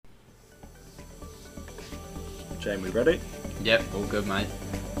Jamie, ready? Yep, all good, mate.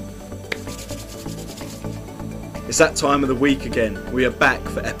 It's that time of the week again. We are back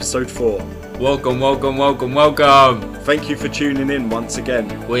for episode 4. Welcome, welcome, welcome, welcome. Thank you for tuning in once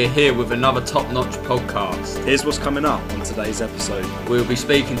again. We're here with another top-notch podcast. Here's what's coming up on today's episode. We'll be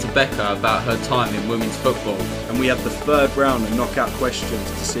speaking to Becca about her time in women's football. And we have the third round of knockout questions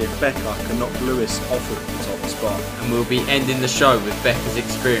to see if Becca can knock Lewis off of the top spot. And we'll be ending the show with Becca's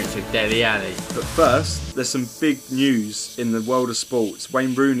experience with Dele Alli. But first, there's some big news in the world of sports.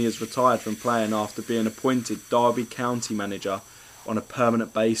 Wayne Rooney has retired from playing after being appointed Derby County manager on a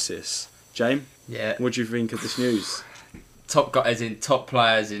permanent basis. James? Yeah. What do you think of this news? Top guys in top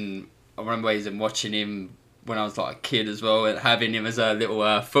players in. I remember watching him when I was like a kid as well, and having him as a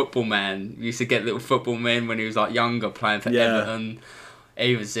little football man. We used to get little football men when he was like younger, playing for Everton.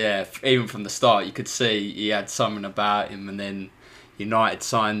 He was even from the start you could see he had something about him, and then United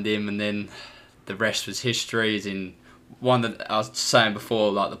signed him, and then the rest was history. He's in one that I was saying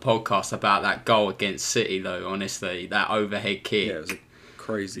before, like the podcast about that goal against City, though. Honestly, that overhead kick. Yeah, it was a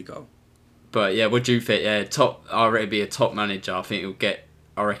crazy goal. But yeah, what do you think? Yeah, top. I reckon he'll be a top manager. I think he'll get.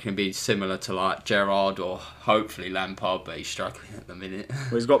 I reckon he'll be similar to like Gerrard or hopefully Lampard, but he's struggling at the minute.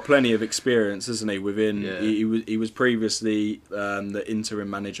 Well, he's got plenty of experience, hasn't he? Within Yeah. he was previously the interim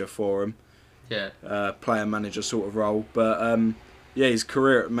manager for him. Yeah. Player manager sort of role, but yeah, his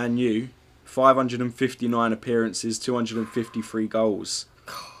career at Man U, 559 appearances, 253 goals.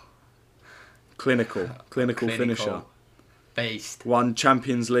 Clinical finisher. Beast. Won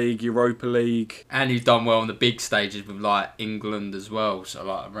Champions League, Europa League. And he's done well on the big stages with like England as well. So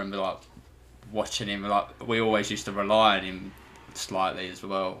like I remember like watching him, like we always used to rely on him slightly as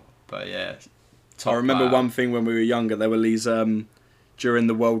well. But yeah, top I remember player. one thing when we were younger, there were these during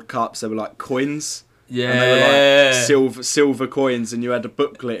the World Cups, there were like coins. Yeah. And they were like silver coins, and you had a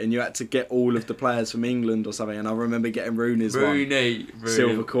booklet, and you had to get all of the players from England or something. And I remember getting Rooney's Rooney.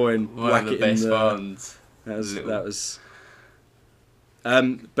 silver coin, One of the best ones. That was.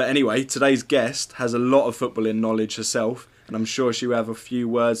 But anyway, today's guest has a lot of footballing knowledge herself, and I'm sure she will have a few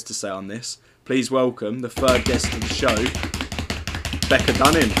words to say on this. Please welcome the third guest of the show, Becca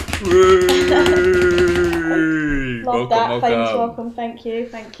Dunning. Love that. Thanks, welcome. Thank you.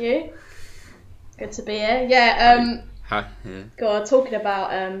 Good to be here. Yeah. God, talking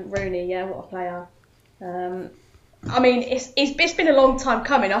about Rooney. Yeah, what a player. I mean, it's been a long time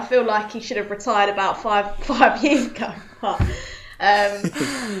coming. I feel like he should have retired about five years ago. But,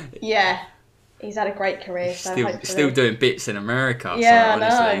 yeah, he's had a great career. So still doing bits in America. Yeah, so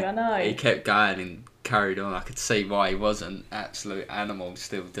honestly, I know. He kept going and carried on. I could see why he wasn't absolute animal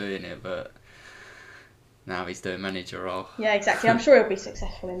still doing it, but now he's doing manager role. Yeah, exactly. I'm sure he'll be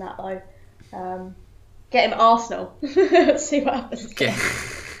successful in that though. Get him at Arsenal. See what happens. Yeah.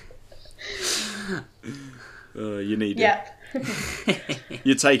 You need Yep. it.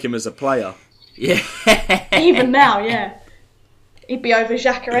 You take him as a player. Yeah. Even now, yeah. He'd be over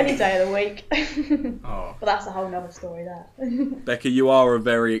Xhaka any day of the week. Oh. But that's a whole nother story there. Becca, you are a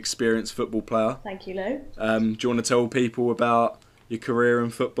very experienced football player. Thank you, Lou. Do you want to tell people about your career in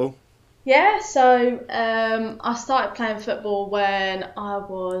football? Yeah, so I started playing football when I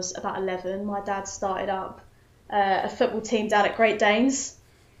was about 11. My dad started up a football team down at Great Danes.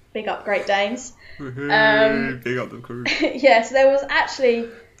 Big up Great Danes. Big up the crew. Yeah, so there was actually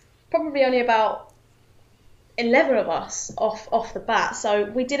probably only about 11 of us off the bat, so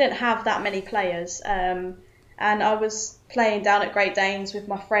we didn't have that many players. And I was playing down at Great Danes with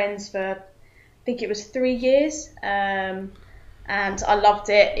my friends for, I think it was 3 years. And I loved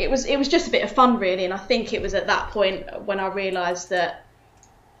it. It was just a bit of fun, really, and I think it was at that point when I realised that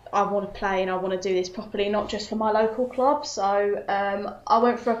I want to play and I want to do this properly, not just for my local club. So I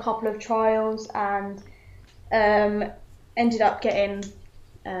went for a couple of trials and ended up getting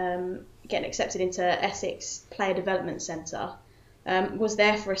accepted into Essex Player Development Centre. Was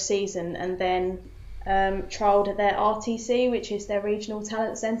there for a season and then trialled at their RTC, which is their Regional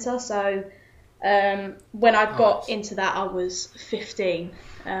Talent Centre. So when I got into that, I was 15,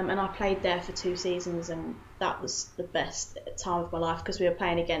 and I played there for 2 seasons, and that was the best time of my life because we were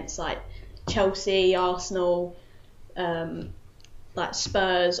playing against like Chelsea, Arsenal, like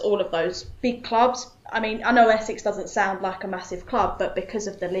Spurs, all of those big clubs. I mean, I know Essex doesn't sound like a massive club, but because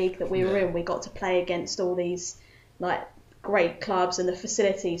of the league that we were in, we got to play against all these like great clubs, and the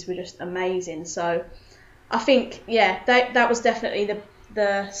facilities were just amazing. So I think, yeah, that was definitely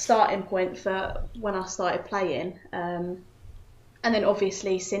the starting point for when I started playing. And then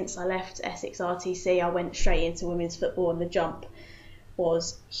obviously since I left Essex RTC, I went straight into women's football, and the jump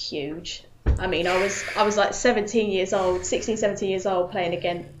was huge. I mean, I was like 17 years old, 16, 17 years old, playing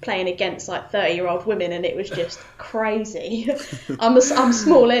against like 30-year-old women, and it was just crazy. I'm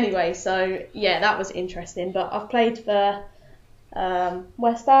small anyway, so yeah, that was interesting. But I've played for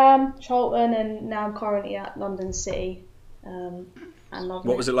West Ham, Charlton, and now I'm currently at London City. And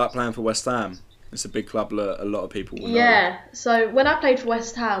what was it like playing for West Ham? It's a big club, a lot of people will know. Yeah, so when I played for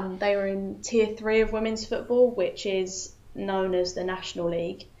West Ham, they were in Tier 3 of women's football, which is known as the National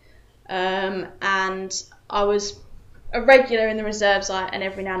League. And I was a regular in the reserves, and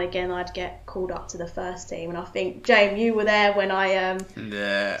every now and again I'd get called up to the first team. And I think, James, you were there when I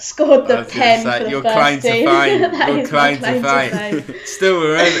scored the pen for the first team. You're claim to fame. Still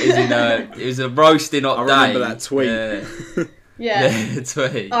remember, it was a roasting hot day. I remember that tweet. Yeah.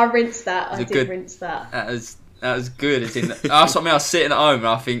 Tweet. I rinsed that. I did rinse that. That was good. That's what I mean. I was sitting at home and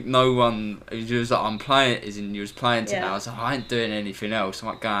I think no one. It was like, I'm playing. You was playing today. I was like, I ain't doing anything else. I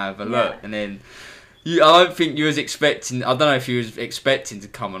might go and have a look. And then I don't think you was expecting. I don't know if you was expecting to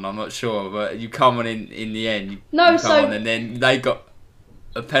come on. I'm not sure, but you come on in the end. You come on, and then they got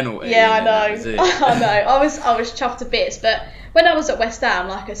a penalty. Yeah, I know. I know. I was chuffed to bits, but when I was at West Ham,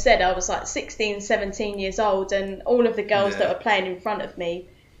 like I said, I was like 16, 17 years old, and all of the girls that were playing in front of me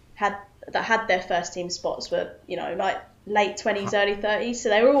had their first team spots were, like late 20s, early 30s, so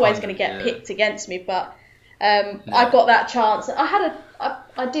they were always going to get picked against me. But I got that chance.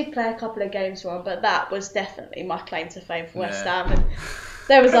 I did play a couple of games for them, but that was definitely my claim to fame for West Ham. And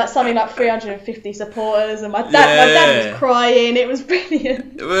there was like something like 350 supporters, and my dad was crying. It was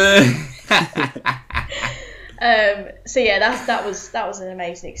brilliant. So yeah, that was an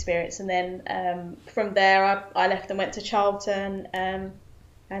amazing experience. And then from there, I left and went to Charlton.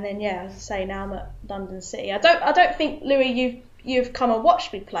 And then as I say, now I'm at London City. I don't think, Louis, you've come and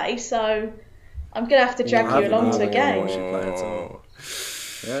watched me play, so I'm gonna have to drag you along to a game.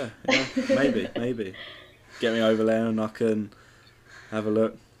 Yeah, maybe. Get me over there and I can have a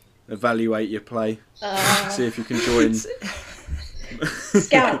look, evaluate your play, see if you can join.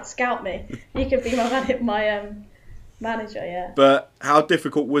 Scout me. You could be my manager, yeah. But how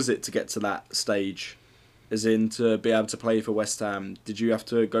difficult was it to get to that stage? As in, to be able to play for West Ham, did you have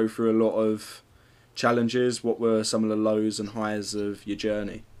to go through a lot of challenges? What were some of the lows and highs of your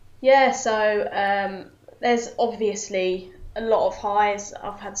journey? Yeah, so there's obviously a lot of highs.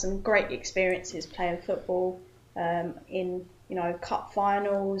 I've had some great experiences playing football in cup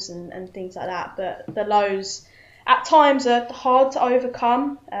finals and things like that. But the lows at times are hard to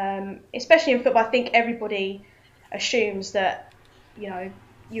overcome, especially in football. I think everybody assumes that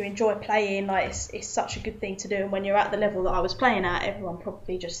you enjoy playing, like it's such a good thing to do, and when you're at the level that I was playing at, everyone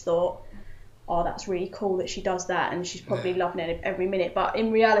probably just thought, oh, that's really cool that she does that, and she's probably loving it every minute. But in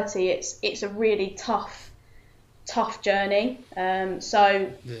reality, it's a really tough journey.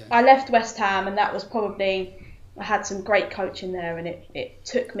 So I left West Ham, and that was probably, I had some great coaching there, and it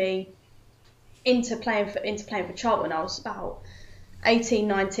took me into playing for Charlton. I was about 18,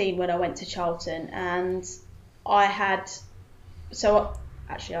 19 when I went to Charlton, and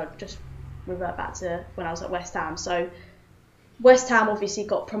actually, I'll just revert back to when I was at West Ham. So West Ham obviously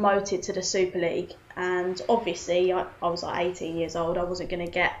got promoted to the Super League, and obviously I was like 18 years old. I wasn't going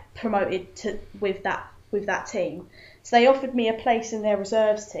to get promoted with that team. So they offered me a place in their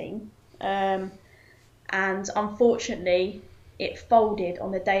reserves team, and unfortunately it folded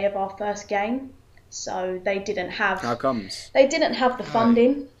on the day of our first game. So they didn't have. How comes? They didn't have the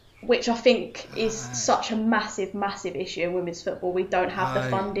funding, which I think is such a massive, massive issue in women's football. We don't have the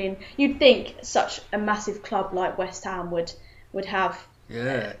funding. You'd think such a massive club like West Ham would have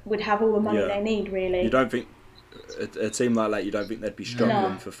all the money they need, really. You don't think a team like that? You don't think they'd be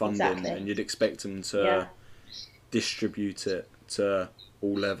struggling for funding, exactly. And you'd expect them to distribute it to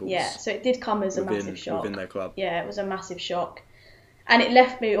all levels. Yeah, so it did come as a massive shock within their club. Yeah, it was a massive shock, and it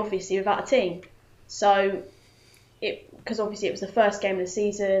left me obviously without a team. So because obviously it was the first game of the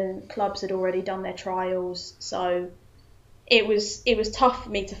season, clubs had already done their trials, so it was tough for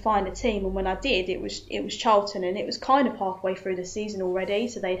me to find a team. And when I did, it was Charlton, and it was kind of halfway through the season already,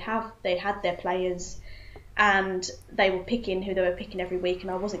 so they had their players, and they were picking who they were picking every week, and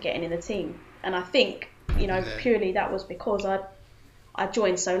I wasn't getting in the team. And I think purely that was because I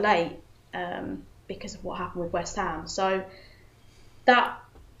joined so late, because of what happened with West Ham. So that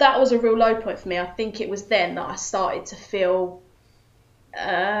was a real low point for me. I think it was then that I started to feel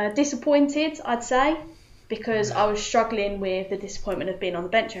disappointed, I'd say, because I was struggling with the disappointment of being on the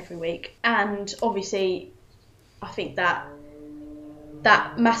bench every week. And obviously, I think that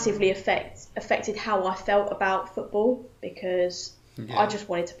massively affected how I felt about football, because I just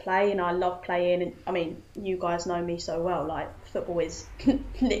wanted to play, and I love playing. And I mean, you guys know me so well. Like, football is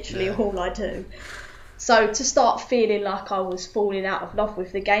literally all I do. So to start feeling like I was falling out of love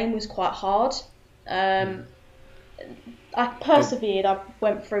with the game was quite hard. I persevered. I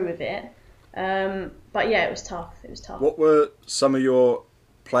went through with it. But yeah, it was tough. What were some of your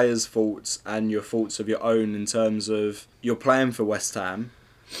players' thoughts and your thoughts of your own in terms of you're playing for West Ham,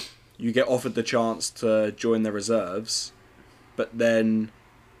 you get offered the chance to join the reserves, but then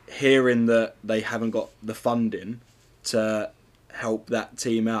hearing that they haven't got the funding to help that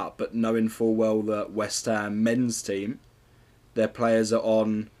team out, but knowing full well that West Ham men's team, their players are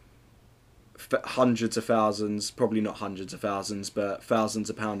on hundreds of thousands, probably not hundreds of thousands, but thousands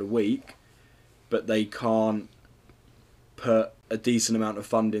of pounds a week, but they can't put a decent amount of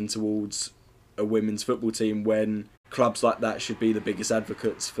funding towards a women's football team when clubs like that should be the biggest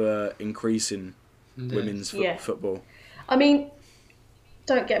advocates for increasing women's football. I mean,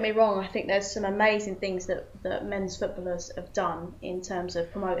 don't get me wrong, I think there's some amazing things that men's footballers have done in terms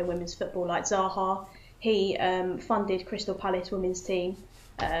of promoting women's football. Like Zaha, he funded Crystal Palace women's team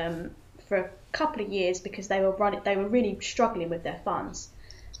for a couple of years because they were really struggling with their funds.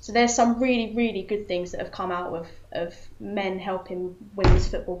 So there's some really, really good things that have come out of men helping women's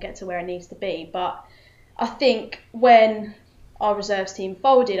football get to where it needs to be. But I think when our reserves team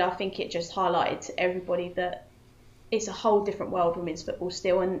folded, I think it just highlighted to everybody that it's a whole different world, women's football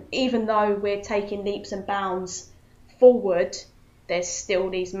still. And even though we're taking leaps and bounds forward, there's still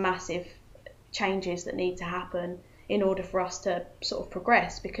these massive changes that need to happen in order for us to sort of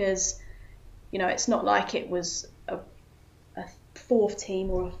progress. Because, you know, it's not like it was a fourth team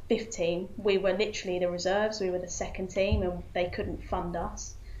or a fifth team. We were literally the reserves. We were the second team, and they couldn't fund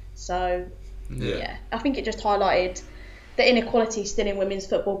us. So, yeah, I think it just highlighted the inequality still in women's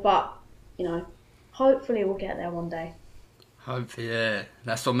football. But, you know, hopefully we'll get there one day. Hopefully, yeah.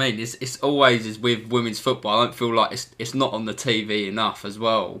 That's what I mean. It's always is with women's football. I don't feel like it's not on the TV enough as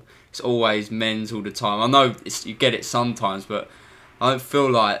well. It's always men's all the time. I know you get it sometimes, but I don't feel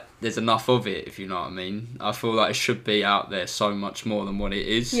like there's enough of it, if you know what I mean. I feel like it should be out there so much more than what it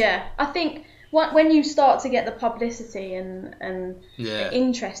is. Yeah, I think when you start to get the publicity and the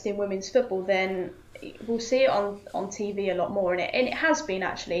interest in women's football, then we'll see it on TV a lot more. And it has been,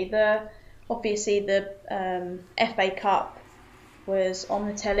 actually. Obviously, the FA Cup was on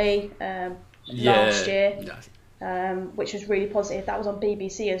the telly last year, which was really positive. That was on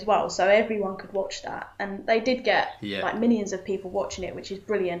BBC as well, so everyone could watch that. And they did get like millions of people watching it, which is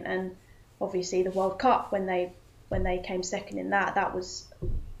brilliant. And obviously the World Cup, when they came second in that was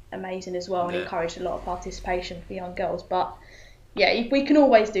amazing as well, and encouraged a lot of participation for young girls. But yeah, we can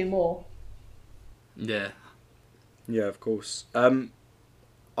always do more. Yeah, of course.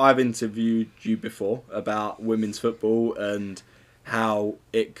 I've interviewed you before about women's football and how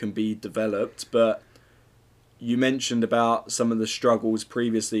it can be developed, but you mentioned about some of the struggles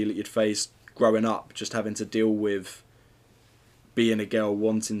previously that you'd faced growing up, just having to deal with being a girl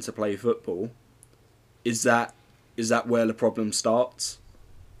wanting to play football. Is that where the problem starts?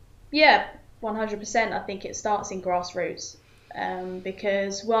 Yeah, 100%. I think it starts in grassroots.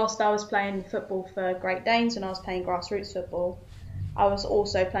 Because whilst I was playing football for Great Danes, when I was playing grassroots football, I was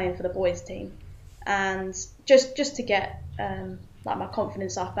also playing for the boys team, and just to get like my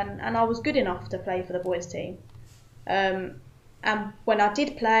confidence up, and I was good enough to play for the boys team. And when I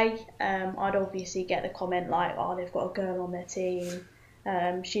did play, I'd obviously get the comment like, "Oh, they've got a girl on their team.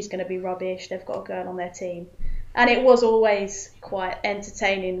 She's going to be rubbish. They've got a girl on their team." And it was always quite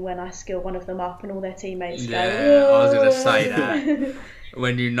entertaining when I skill one of them up and all their teammates go, "Whoa." I was going to say that.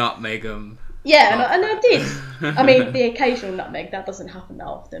 When you nutmeg them. Yeah, and I did. I mean, the occasional nutmeg, that doesn't happen that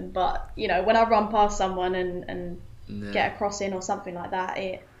often. But, you know, when I run past someone and get a cross in or something like that,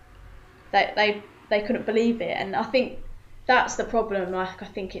 they couldn't believe it. And I think that's the problem. Like, I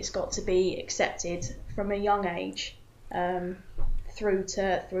think it's got to be accepted from a young age through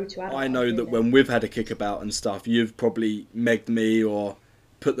to adulthood. I know that when we've had a kickabout and stuff, you've probably megged me or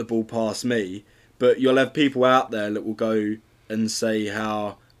put the ball past me. But you'll have people out there that will go and say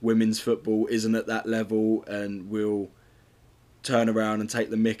how women's football isn't at that level and will turn around and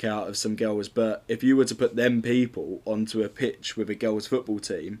take the mick out of some girls. But if you were to put them people onto a pitch with a girls' football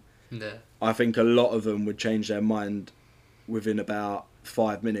team, I think a lot of them would change their mind within about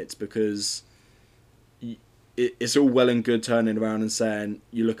 5 minutes, because it's all well and good turning around and saying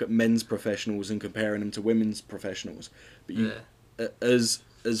you look at men's professionals and comparing them to women's professionals. But you, as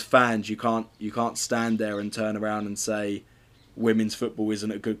fans, you can't stand there and turn around and say women's football isn't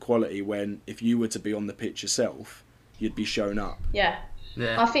at good quality, when if you were to be on the pitch yourself, you'd be shown up. Yeah.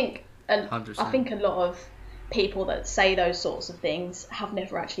 I think a lot of people that say those sorts of things have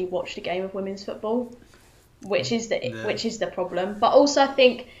never actually watched a game of women's football, which is the problem. But also I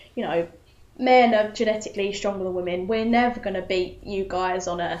think, you know, men are genetically stronger than women. We're never going to beat you guys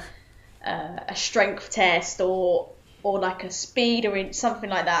on a strength test or like a speed or something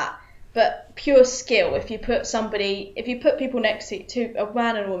like that. But pure skill, if you put people next to a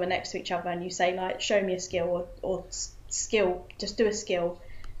man and a woman next to each other and you say, like, show me a skill or skill, just do a skill.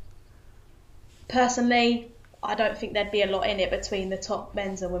 Personally, I don't think there'd be a lot in it between the top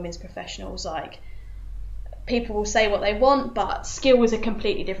men's and women's professionals. Like, people will say what they want, but skill is a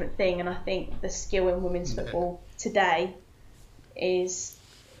completely different thing, and I think the skill in women's football today is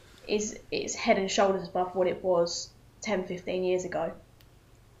head and shoulders above what it was 10, 15 years ago.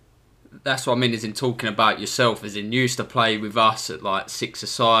 That's what I mean, is in talking about yourself, as in you used to play with us at like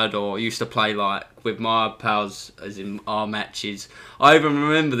 6-a-side, or used to play like with my pals, as in our matches. I even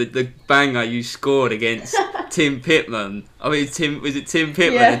remember the banger you scored against Tim Pittman. I mean, was it Tim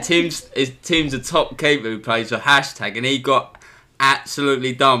Pittman? Yeah. And Tim's a top keeper who plays for hashtag, and he got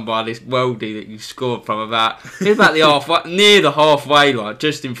absolutely done by this worldie that you scored from about the halfway, near the halfway line,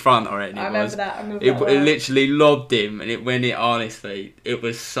 just in front of it. I remember that It well. literally lobbed him, and honestly, it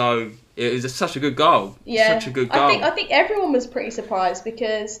was such a good goal. Yeah, such a good goal. I think everyone was pretty surprised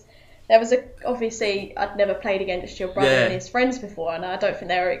because there was obviously I'd never played against your brother and his friends before, and I don't think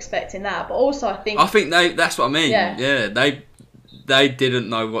they were expecting that. But also I think that's what I mean. Yeah. They didn't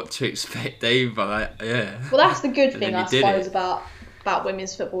know what to expect either. Well, that's the good thing, I suppose, about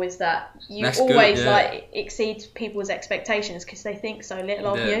women's football, is that you like exceed people's expectations because they think so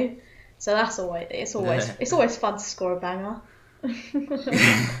little of you. So it's always fun to score a banger.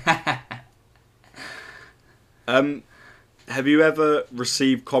 Have you ever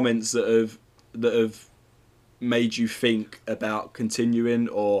received comments that have made you think about continuing,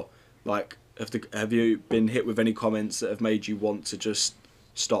 or like have you been hit with any comments that have made you want to just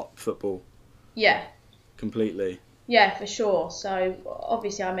stop football? Yeah. Completely. Yeah, for sure. So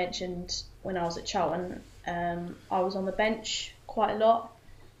obviously I mentioned when I was at Charlton, I was on the bench quite a lot,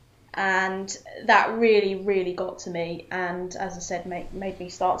 and that really, really got to me, and as I said, made me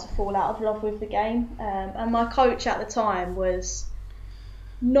start to fall out of love with the game. And my coach at the time was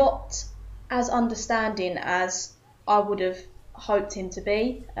not as understanding as I would have hoped him to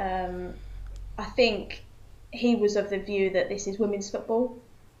be. I think he was of the view that this is women's football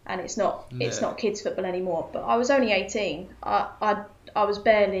and it's not kids football anymore. But I was only 18. I was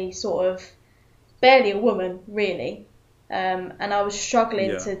barely a woman, really. And I was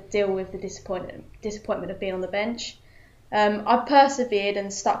struggling to deal with the disappointment of being on the bench. I persevered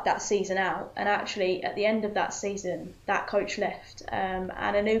and stuck that season out, and actually at the end of that season that coach left, and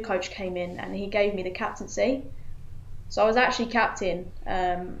a new coach came in and he gave me the captaincy. So I was actually captain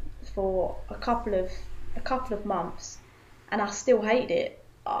for a couple of months, and I still hated it.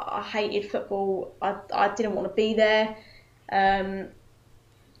 I hated football. I didn't want to be there. And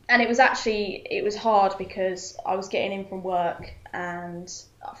it was hard because I was getting in from work and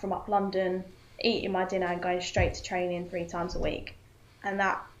from up London, eating my dinner and going straight to training 3 times a week, and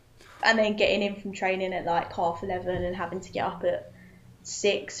then getting in from training at like 11:30 and having to get up at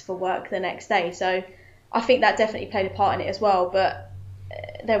 6 for work the next day. So I think that definitely played a part in it as well. But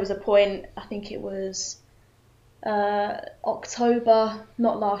there was a point, I think it was October,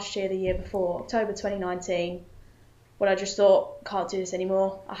 not last year, the year before, October 2019, when I just thought, can't do this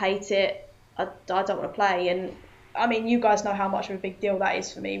anymore. I hate it. I don't want to play. And I mean, you guys know how much of a big deal that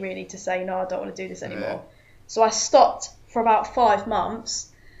is for me, really, to say, no, I don't want to do this anymore. Yeah. So I stopped for about 5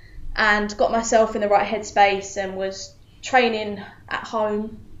 months and got myself in the right headspace and was training at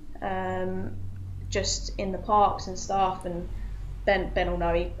home, just in the parks and stuff. And Ben will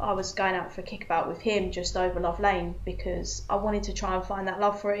know, I was going out for a kickabout with him just over Love Lane because I wanted to try and find that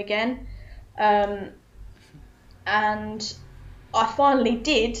love for it again. And I finally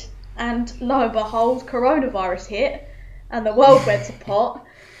did, and lo and behold, coronavirus hit and the world went to pot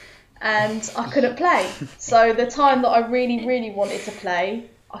and I couldn't play. So the time that I really, really wanted to play,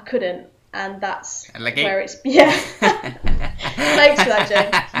 I couldn't, and that's where it's... Yeah. Thanks for that,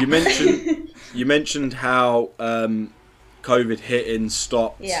 James. You mentioned how COVID hit and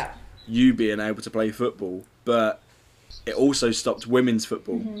stopped you being able to play football, but it also stopped women's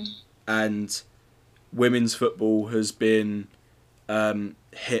football. Mm-hmm. And women's football has been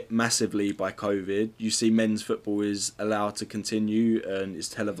hit massively by COVID. You see men's football is allowed to continue and is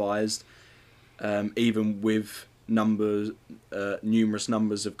televised, even with numerous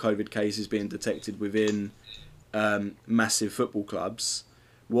numbers of COVID cases being detected within massive football clubs.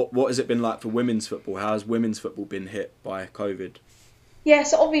 What has it been like for women's football? How has women's football been hit by COVID? Yeah,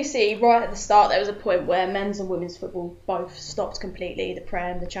 so obviously right at the start there was a point where men's and women's football both stopped completely. The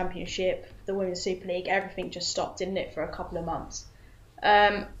Prem, the Championship, the Women's Super League, everything just stopped, didn't it, for a couple of months.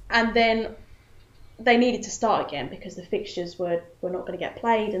 And then they needed to start again because the fixtures were not going to get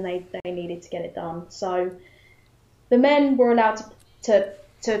played, and they needed to get it done. So the men were allowed to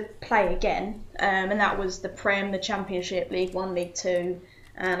play again, and that was the Prem, the Championship, League 1, League 2,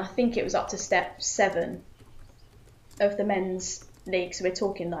 and I think it was up to step 7 of the men's league, so we're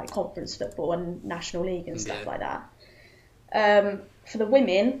talking like conference football and national league and stuff like that. For the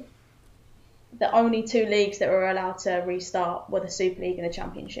women, the only 2 leagues that were allowed to restart were the Super League and the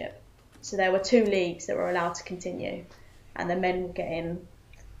Championship. So there were 2 leagues that were allowed to continue, and the men were getting,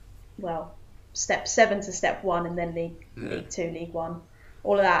 well, step 7 to step 1, and then League 2, League 1,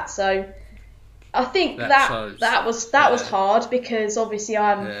 all of that. So I think that was hard, because obviously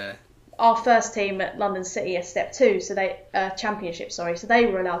our first team at London City are step 2, so they Championship, so they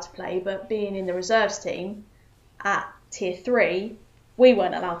were allowed to play, but being in the reserves team at tier 3, we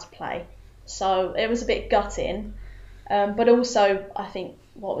weren't allowed to play. So it was a bit gutting, but also I think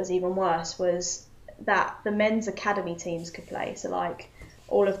what was even worse was that the men's academy teams could play. So like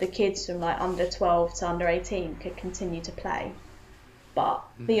all of the kids from like under 12 to under 18 could continue to play, but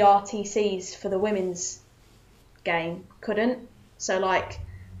the RTCs for the women's game couldn't. So like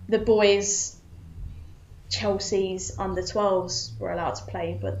the boys, Chelsea's under 12s were allowed to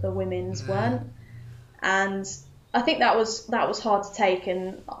play, but the women's weren't. And I think that was hard to take,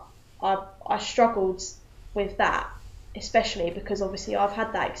 and I struggled with that, especially because obviously I've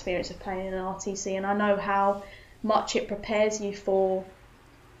had that experience of playing in an RTC, and I know how much it prepares you for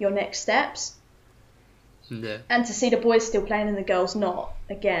your next steps. Yeah. And to see the boys still playing and the girls not,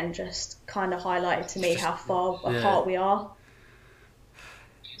 again, just kind of highlighted to me how far apart we are.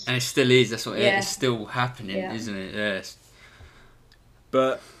 And it still is. That's what it's still happening, isn't it? Yes.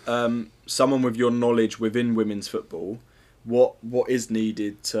 But someone with your knowledge within women's football, what is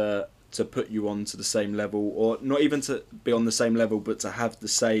needed to put you onto the same level, or not even to be on the same level, but to have the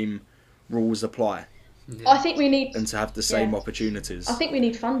same rules apply? Yeah. I think we need, and to have the same opportunities. I think we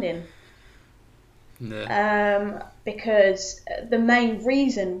need funding. Yeah. Because the main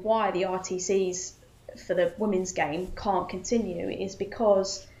reason why the RTCs for the women's game can't continue is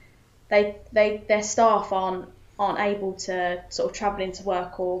because their staff aren't able to sort of travel into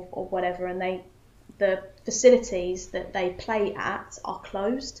work or whatever, and the facilities that they play at are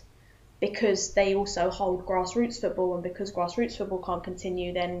closed, because they also hold grassroots football, and because grassroots football can't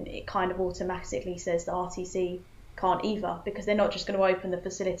continue, then it kind of automatically says the RTC can't either, because they're not just going to open the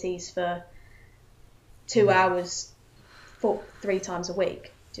facilities for 2 hours 3 times a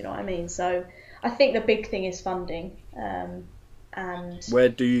week. Do you know what I mean? So I think the big thing is funding. And where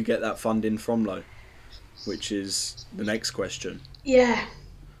do you get that funding from, though? Which is the next question. Yeah.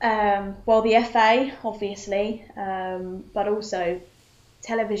 Well, the FA, obviously, but also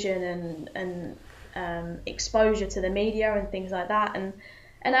television and exposure to the media and things like that. And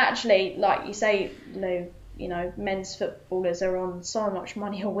actually, like you say, you know, men's footballers are on so much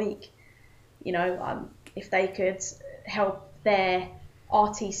money a week. You know, if they could help their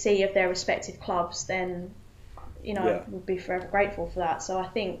RTC of their respective clubs, then, you know, we'd be forever grateful for that. So I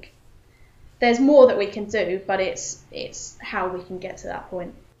think there's more that we can do, but it's how we can get to that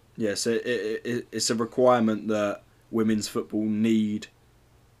point. Yeah, so it's a requirement that women's football need,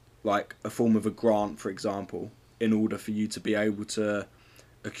 like, a form of a grant, for example, in order for you to be able to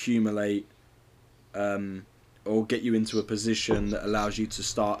accumulate or get you into a position that allows you to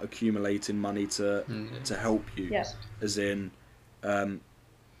start accumulating money to help you, as in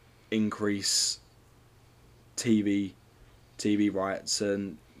increase TV rights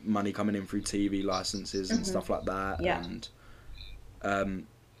and money coming in through TV licenses and stuff like that, and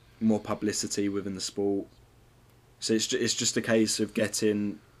more publicity within the sport. So it's just a case of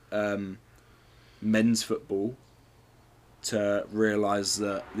getting men's football to realise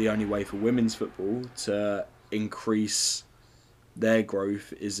that the only way for women's football to increase their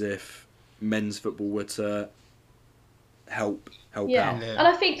growth is if men's football were to help out. And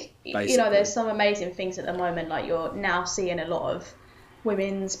I think, basically, you know, there's some amazing things at the moment. Like, you're now seeing a lot of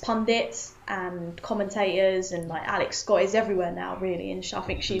women's pundits and commentators, and like Alex Scott is everywhere now, really, and I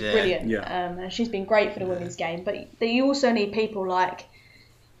think she's brilliant. And she's been great for the women's game. But you also need people like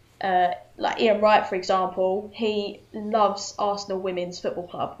Ian Wright, for example. He loves Arsenal Women's Football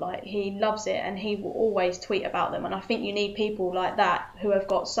Club. Like, he loves it, and he will always tweet about them. And I think you need people like that who have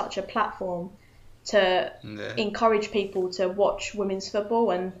got such a platform to encourage people to watch women's football.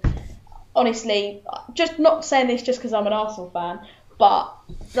 And honestly, just not saying this just because I'm an Arsenal fan, but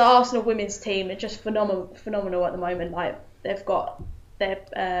the Arsenal women's team are just phenomenal at the moment. Like, they've got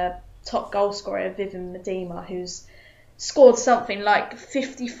their top goal scorer, Vivian Miedema, who's scored something like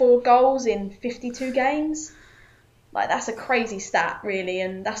 54 goals in 52 games. Like, that's a crazy stat, really,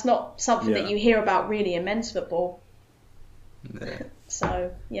 and that's not something that you hear about really in men's football. Yeah.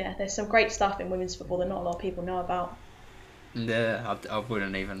 So, yeah, there's some great stuff in women's football that not a lot of people know about. Yeah, I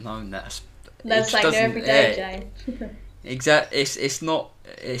wouldn't even known that. Learn something new every day, Jane. Exactly. It's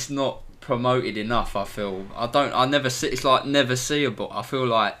not promoted enough. I feel. I never see. It's like never seeable. I feel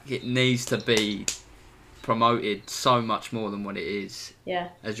like it needs to be promoted so much more than what it is. Yeah.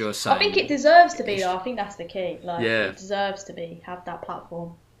 As you're saying. I think it deserves to be, though. I think that's the key. Like, yeah. It deserves to have that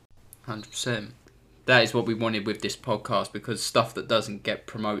platform. 100%. That is what we wanted with this podcast, because stuff that doesn't get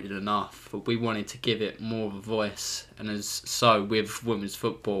promoted enough, but we wanted to give it more of a voice. And so with women's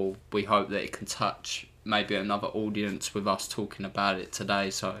football, we hope that it can touch maybe another audience with us talking about it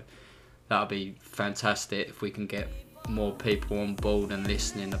today. So that'll be fantastic if we can get more people on board and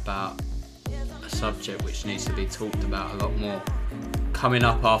listening about a subject which needs to be talked about a lot more. Coming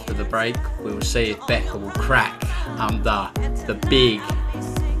up after the break, we will see if Becca will crack under the big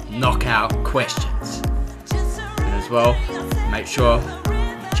knockout questions. And as well, make sure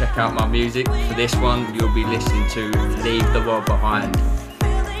you check out my music. For this one, you'll be listening to Leave the World Behind.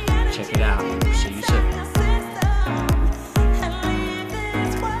 Check it out. See you soon.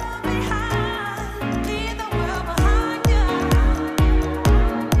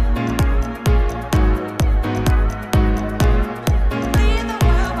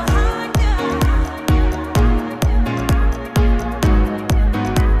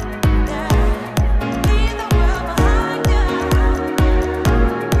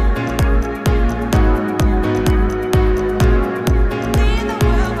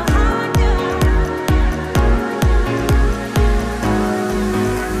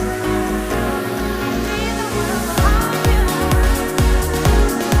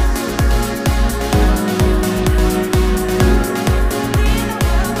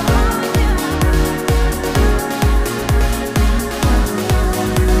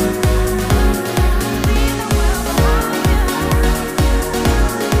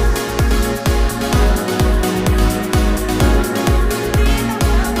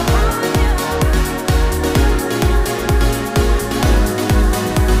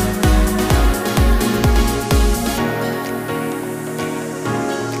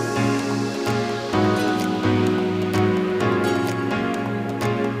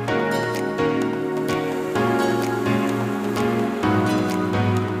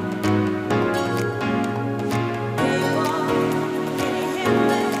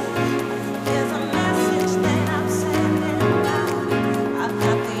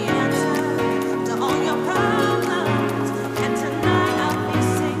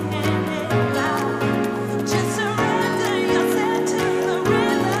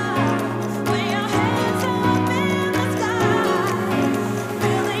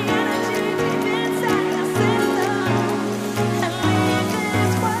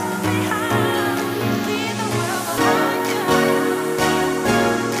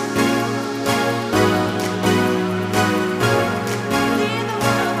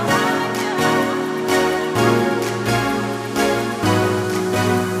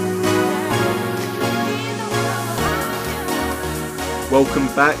 Welcome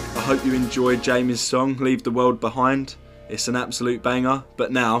back. I hope you enjoyed Jamie's song, Leave the World Behind. It's an absolute banger,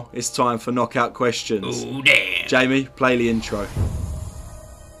 but now it's time for knockout questions. Oh, damn. Jamie, play the intro.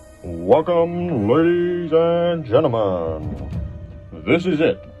 Welcome, ladies and gentlemen. This is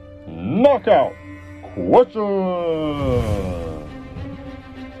it. Knockout question.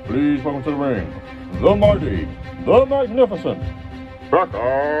 Please welcome to the ring, the mighty, the magnificent,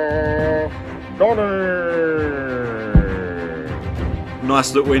 Becca Dunning.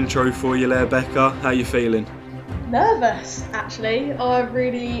 Nice little intro for you there, Becca. How you feeling? Nervous, actually. I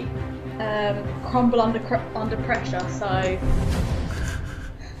really crumble under pressure, so I'll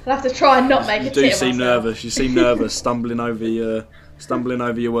have to try and not make You a do tit of seem myself. nervous. You seem nervous, stumbling over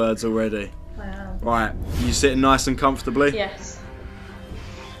your words already. I am. Right, you sitting nice and comfortably? Yes.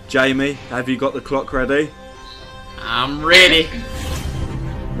 Jamie, have you got the clock ready? I'm ready.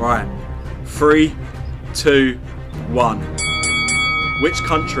 Right, 3, 2, 1. Which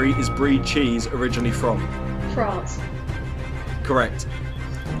country is brie cheese originally from? France. Correct.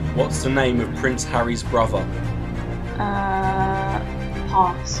 What's the name of Prince Harry's brother?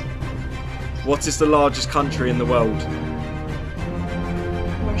 Pass. What is the largest country in the world?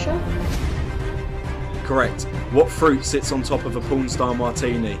 Russia. Correct. What fruit sits on top of a porn star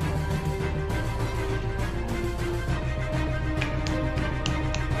martini?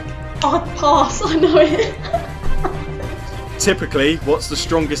 Oh, pass. I know it. Typically, what's the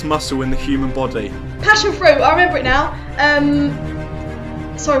strongest muscle in the human body? Passion fruit. I remember it now.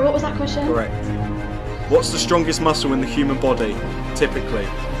 Sorry, what was that question? Correct. What's the strongest muscle in the human body? Typically.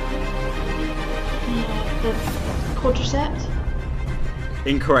 The quadriceps.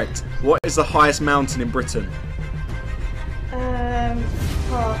 Incorrect. What is the highest mountain in Britain?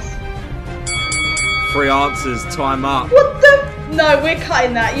 Pass. 3 answers. Time up. What the? No, we're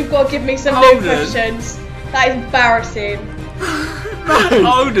cutting that. You've got to give me some new questions. That is embarrassing.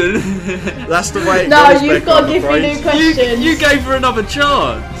 Holden. That's the way it No, goes, you've Becca, got I'm to give me afraid. new questions. You gave her another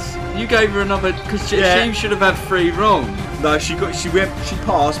chance. You gave her another because she should have had 3 wrong. No, she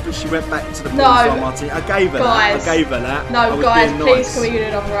passed, but she went back to the No. point. Martin. I gave her Guys. that. I gave her that. No, I was guys, being please nice. can we do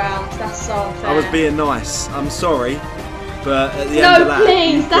another round? That's so unfair. I was being nice. I'm sorry, but at the end of No, that,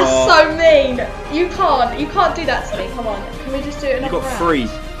 please, you that's got, so mean. You can't do that to me. Come on, can we just do it You another got round?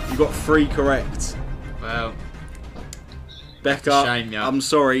 3. You got 3 correct. Well, Becca, shame, yeah. I'm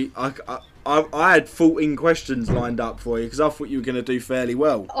sorry. I had 14 questions lined up for you because I thought you were going to do fairly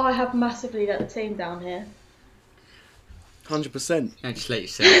well. I have massively let the team down here. 100%. you just let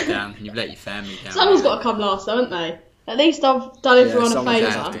yourself down. You've let your family down. Someone's got to come last, haven't they? At least I've done everyone a someone's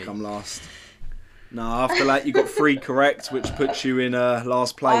favour. gonna have to come last. No, after that you got 3 correct, which puts you in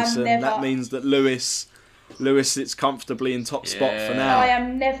last place, and that means that Lewis sits comfortably in top spot for now. I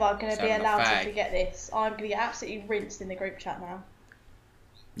am never going to be Sound allowed like to fag. forget this. I'm going to get absolutely rinsed in the group chat now.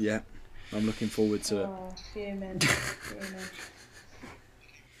 Yeah, I'm looking forward to it. Oh, fuming.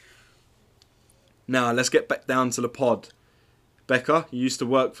 Now let's get back down to the pod. Becca, you used to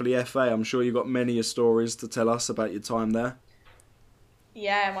work for the FA. I'm sure you got many stories to tell us about your time there.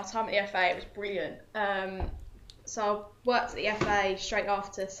 Yeah, my time at the FA, it was brilliant. So I worked at the FA straight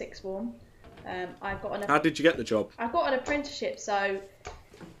after sixth form. How did you get the job? I got an apprenticeship, so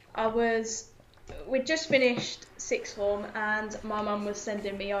we'd just finished sixth form and my mum was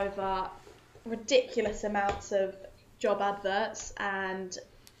sending me over ridiculous amounts of job adverts, and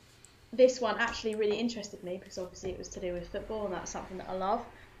this one actually really interested me because obviously it was to do with football and that's something that I love.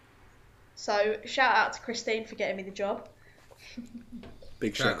 So shout out to Christine for getting me the job.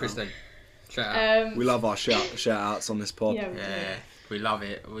 Big Shout out, shout out. Christine. Shout out. We love our shout outs on this pod. Yeah, we do. Yeah, we love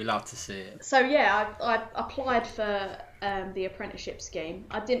it. We love to see it. So yeah, I applied for the apprenticeship scheme.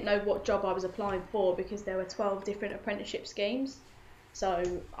 I didn't know what job I was applying for because there were 12 different apprenticeship schemes.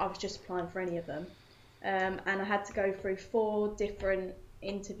 So I was just applying for any of them. And I had to go through 4 different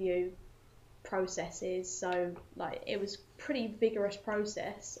interview processes. So like it was a pretty vigorous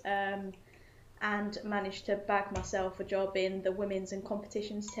process. And managed to bag myself a job in the women's and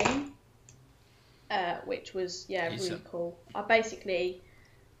competitions team. Which was really cool. I basically,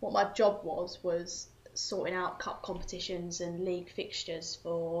 what my job was sorting out cup competitions and league fixtures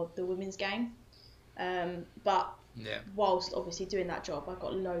for the women's game. But whilst obviously doing that job, I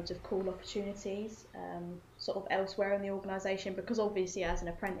got loads of cool opportunities sort of elsewhere in the organisation because obviously as an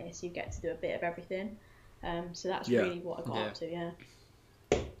apprentice you get to do a bit of everything. So that's really what I got up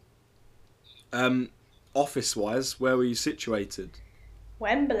to. Office wise, where were you situated?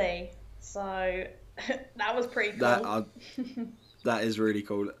 Wembley. So that was pretty cool. That is really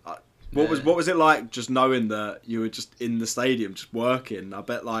cool. What was it like just knowing that you were just in the stadium just working? I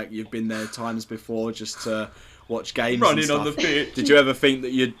bet like you've been there times before just to watch games Running and stuff. on the pitch. Did you ever think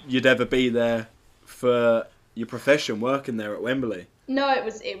that you'd ever be there for your profession, working there at Wembley? No, it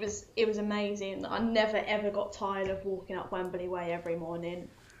was amazing. I never ever got tired of walking up Wembley Way every morning.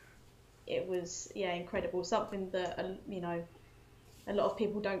 It was incredible. Something that a lot of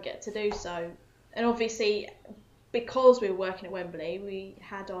people don't get to do. So, and obviously because we were working at Wembley, we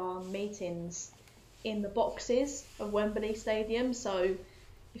had our meetings in the boxes of Wembley Stadium. So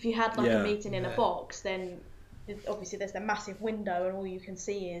if you had a meeting in a box, then obviously there's the massive window and all you can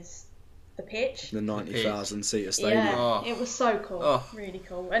see is the pitch. The 90,000 seater stadium. Yeah, it was so cool, really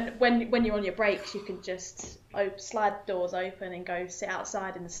cool. And when you're on your breaks, you can just slide the doors open and go sit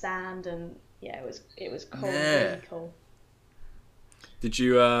outside in the stand, and it was cool, really cool. Did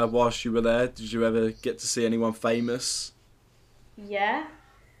you, whilst you were there, did you ever get to see anyone famous? Yeah,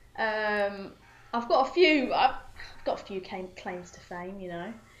 I've got a few claims to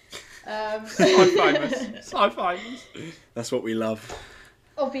fame, So famous. So famous. That's what we love.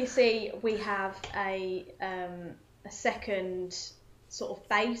 Obviously, we have a second sort of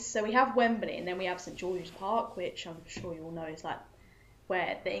base. So we have Wembley, and then we have St George's Park, which I'm sure you all know is like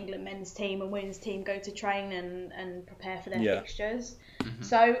where the England men's team and women's team go to train and prepare for their fixtures. Mm-hmm.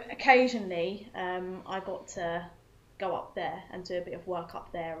 So occasionally, I got to go up there and do a bit of work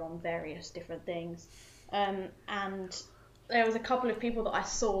up there on various different things. And there was a couple of people that I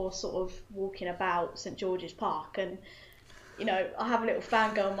saw sort of walking about St George's Park, and you know, I have a little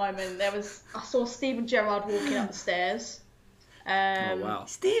fangirl moment. I saw Steven Gerrard walking up the stairs. Oh wow,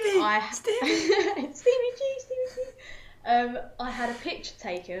 Stevie! Stevie G. I had a picture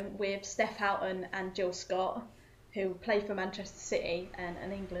taken with Steph Houghton and Jill Scott, who play for Manchester City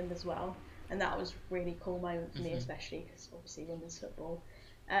and England as well. And that was a really cool moment for me, especially because obviously women's football.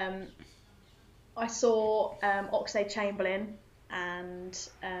 I saw Oxlade-Chamberlain and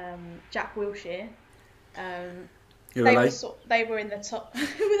Jack Wilshere. Who are they? They were in the top.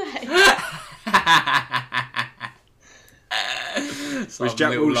 Who were they? Was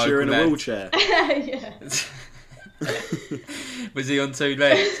Jack Wilshere in a wheelchair? Yeah. Was he on two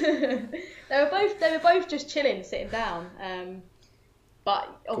legs? They were both just chilling, sitting down. But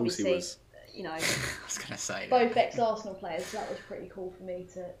obviously, you know, I was gonna say both ex-Arsenal players. So that was pretty cool for me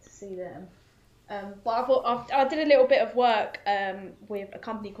to see them. But I did a little bit of work with a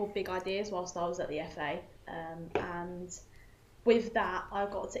company called Big Ideas whilst I was at the FA, and with that I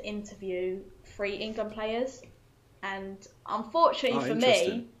got to interview 3 England players, and unfortunately for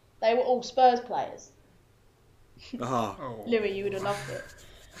me, they were all Spurs players. Louis, you would have loved it.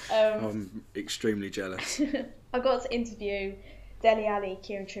 I'm extremely jealous. I got to interview Dele Alli,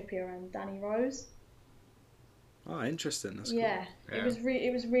 Kieran Trippier, and Danny Rose. Oh, interesting. That's yeah, cool. It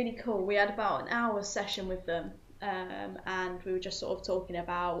was really cool. We had about an hour session with them, and we were just sort of talking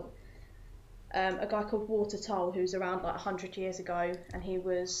about a guy called Walter Toll, who's around like 100 years ago, and he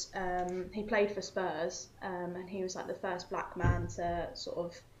played for Spurs, and he was like the first black man to sort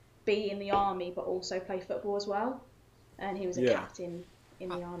of be in the army but also play football as well, and he was a captain in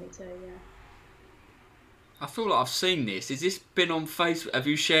the army too. Yeah. I feel like I've seen this. Has this been on Facebook? Have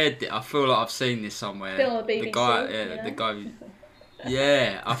you shared it? I feel like I've seen this somewhere. Been on the BBC. The guy.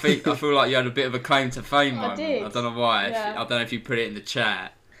 Yeah, I feel like you had a bit of a claim to fame moment. did. I don't know why. Yeah. I don't know if you put it in the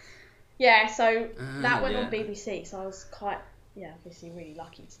chat. Yeah, so that went on BBC, so I was quite, obviously really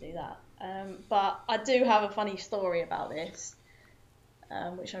lucky to do that. But I do have a funny story about this,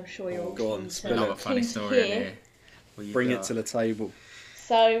 which I'm sure you're all keen to another funny story in here. Bring it to the table.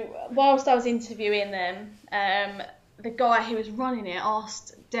 So whilst I was interviewing them, the guy who was running it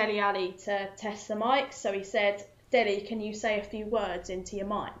asked Dele Alli to test the mic. So he said, "Dele, can you say a few words into your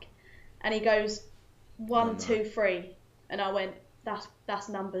mic?" And he goes, 1, 2, 3. And I went, that's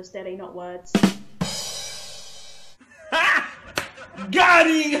numbers, Dele, not words. Got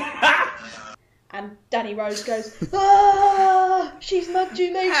him! And Danny Rose goes, "Ah, she's mugged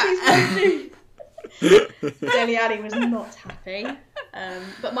you, mate, she's mugged you." Dele Alli was not happy.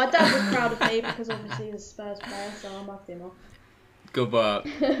 But my dad was proud of me because obviously he was a Spurs player, so I mugged him off. Good work.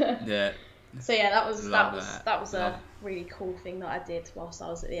 Yeah. So yeah, that was a really cool thing that I did whilst I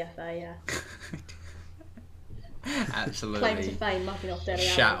was at the FA. Yeah. Absolutely. Claim to fame, mugging off Dele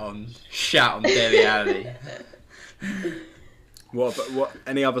Alli. Shout on Dele Alli. What?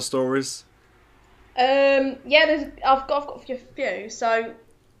 Any other stories? Yeah, I've got a few. So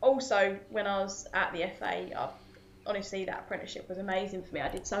also when I was at the FA, honestly that apprenticeship was amazing for me. I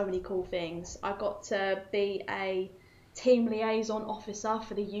did so many cool things. I got to be a team liaison officer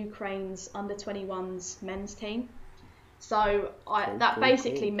for the Ukraine's under-21s men's team. So that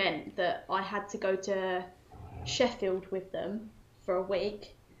basically meant that I had to go to Sheffield with them for a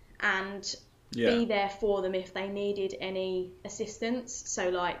week and be there for them if they needed any assistance. So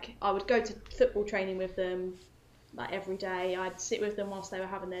like I would go to football training with them like every day. I'd sit with them whilst they were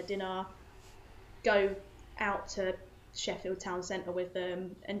having their dinner, go out to Sheffield town centre with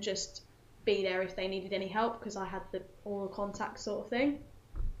them and just be there if they needed any help because I had all the contacts sort of thing.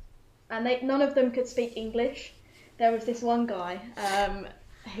 And none of them could speak English. There was this one guy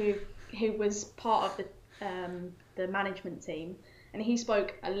who was part of the management team, and he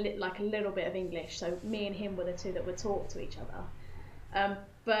spoke a little bit of English, so me and him were the two that would talk to each other.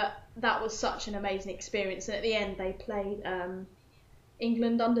 But that was such an amazing experience, and at the end they played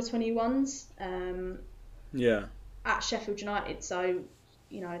England under-21s at Sheffield United, so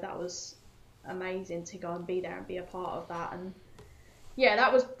you know that was amazing to go and be there and be a part of that. And yeah,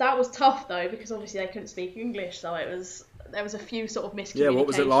 that was tough though because obviously they couldn't speak English, so there was a few sort of miscommunications. Yeah, what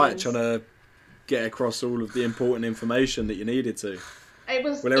was it like trying to get across all of the important information that you needed to?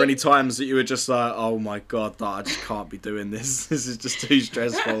 Were there any times that you were just like, oh my god, I just can't be doing this. This is just too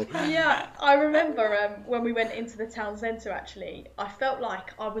stressful. Yeah, I remember when we went into the town centre actually, I felt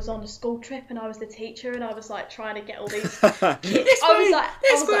like I was on a school trip and I was the teacher and I was like trying to get all these kids. I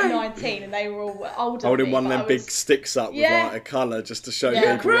was like 19 and they were all older. Holding than me, one of them big sticks up with like a colour just to show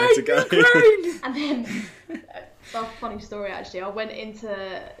people where to go. And then, a funny story actually, I went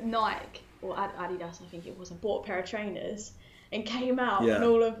into Nike or Adidas, I think it was, and bought a pair of trainers. and came out, Yeah. and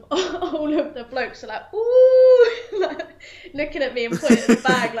all of the blokes were like, ooh, like, looking at me and putting it in the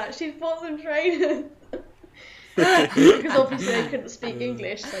bag like she's bought some trainers. Because obviously they couldn't speak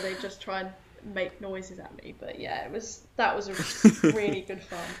English, so they just try and make noises at me. But yeah, that was a really good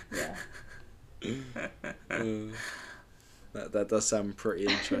fun. Yeah. That does sound pretty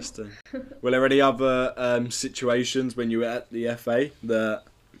interesting. Were there any other situations when you were at the FA that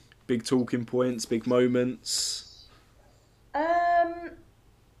big talking points, big moments?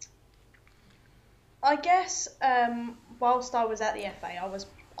 I guess whilst I was at the FA, I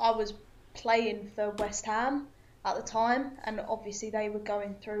was playing for West Ham at the time, and obviously they were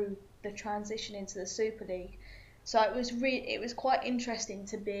going through the transition into the Super League. So it was quite interesting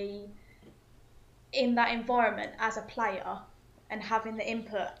to be in that environment as a player and having the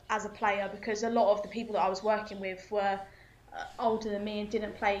input as a player, because a lot of the people that I was working with were older than me and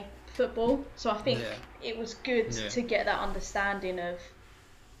didn't play football. So I think it was good to get that understanding of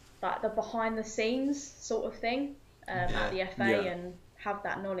like the behind the scenes sort of thing at the FA and have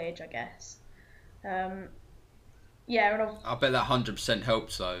that knowledge, I guess. And I bet that 100%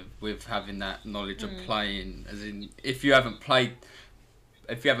 helps though with having that knowledge of playing. As in, if you haven't played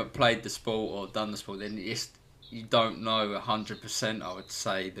the sport or done the sport, then you don't know 100%. I would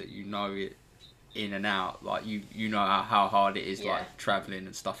say that you know it in and out. Like you know how hard it is, like travelling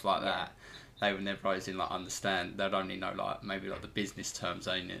and stuff like that. They would never always understand. They'd only know like maybe like the business terms,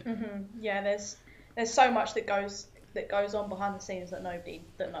 ain't it? Mm-hmm. Yeah, there's so much that goes on behind the scenes that nobody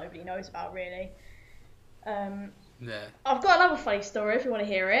knows about really. I've got another funny story if you want to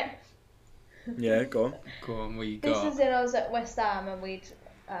hear it. Yeah, go on. Go on, what you This got? is when I was at West Ham and we'd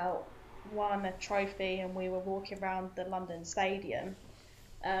won a trophy and we were walking around the London Stadium,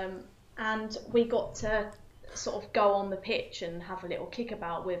 and we got to sort of go on the pitch and have a little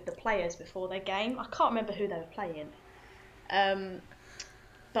kickabout with the players before their game. I can't remember who they were playing,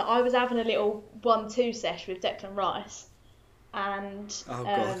 but I was having a little 1-2 sesh with Declan Rice, and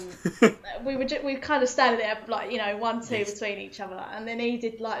we kind of standing there like 1-2 between each other, and then he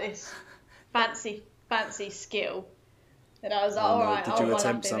did like this fancy skill, and I was like, all right, did I'll you run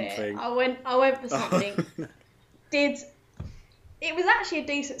attempt up in something? it. I went for something. It was actually a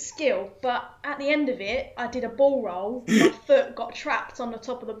decent skill, but at the end of it, I did a ball roll. My foot got trapped on the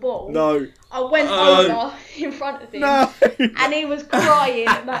top of the ball. No. I went over in front of him, and he was crying.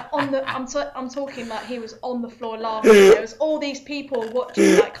 Like I'm talking like he was on the floor laughing. There was all these people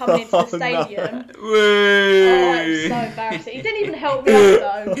watching, like coming into the stadium. No. Oh, it was so embarrassing. He didn't even help me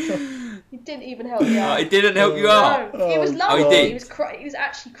out though. He didn't even help me out. It didn't help you out. No, he was laughing. he did? He was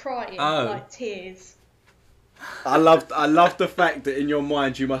actually crying, like tears. I loved the fact that in your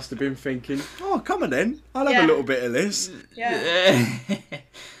mind you must have been thinking, oh, come on then, I'll have a little bit of this. Yeah.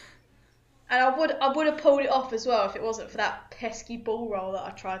 And I would have pulled it off as well if it wasn't for that pesky ball roll that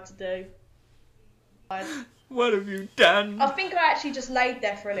I tried to do. What have you done? I think I actually just laid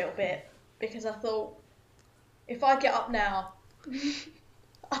there for a little bit because I thought, if I get up now,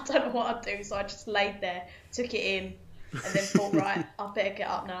 I don't know what I'd do. So I just laid there, took it in, and then thought, right, I better get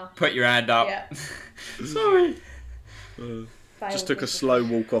up now. Put your hand up. Yeah. Sorry. Just took a slow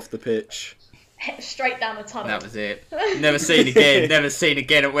walk off the pitch. Straight down the tunnel. That was it. Never seen again. Never seen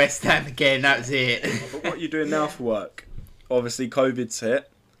again at West Ham again. That was it. But what are you doing now for work? Obviously, COVID's hit.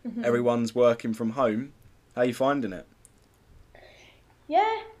 Mm-hmm. Everyone's working from home. How are you finding it?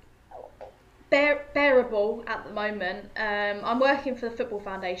 Yeah. Bearable at the moment. I'm working for the Football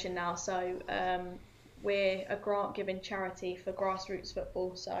Foundation now, so we're a grant-giving charity for grassroots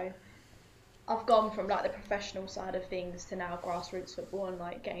football. So I've gone from like the professional side of things to now grassroots football and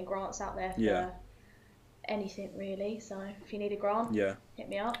like getting grants out there for anything really. So if you need a grant, hit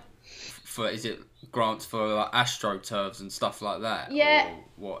me up. Is it grants for like AstroTurfs and stuff like that? Yeah. Or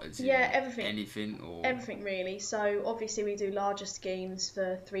what is it? Yeah, everything. Anything or everything really. So obviously we do larger schemes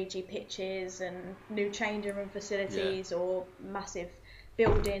for 3G pitches and new changing room facilities or massive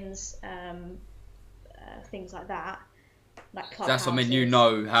buildings, things like that. Like that's what I mean. You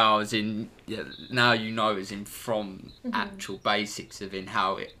know how, as in now you know as in from actual basics of in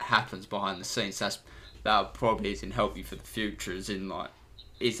how it happens behind the scenes. That probably is in help you for the future. As in like,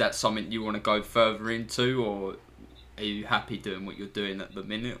 is that something you want to go further into, or are you happy doing what you're doing at the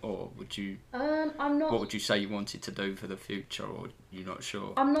minute, or would you? I'm not. What would you say you wanted to do for the future, or you're not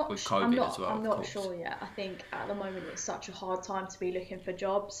sure? I'm not. With COVID as well. I'm not sure yet. I think at the moment it's such a hard time to be looking for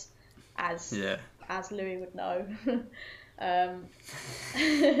jobs, as Louis would know.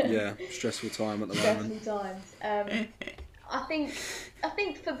 Stressful time at the moment. Stressful times. I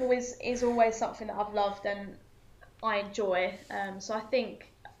think football is always something that I've loved and I enjoy. So I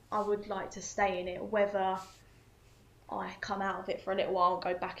think I would like to stay in it. Whether I come out of it for a little while and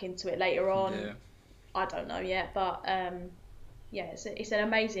go back into it later on. Yeah. I don't know yet, but it's an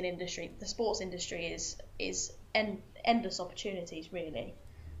amazing industry. The sports industry is endless opportunities, really.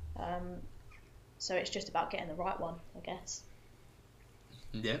 So it's just about getting the right one, I guess.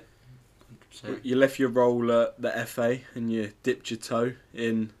 Yeah. 100%. You left your role at the FA and you dipped your toe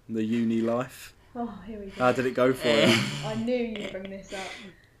in the uni life. Oh, here we go. How did it go for you? I knew you'd bring this up.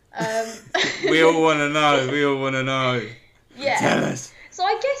 We all want to know. Yeah. Tell us. So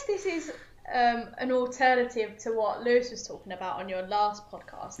I guess this is an alternative to what Lewis was talking about on your last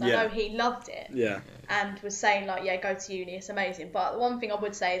podcast. I know he loved it. Yeah. And was saying like, yeah, go to uni, it's amazing. But the one thing I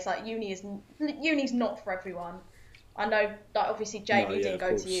would say is like, uni's not for everyone. I know, like obviously Jamie didn't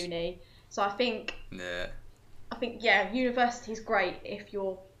go to uni, so I think university's great if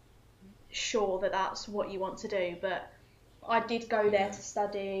you're sure that that's what you want to do. But I did go there to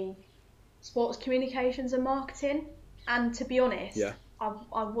study sports communications and marketing, and to be honest,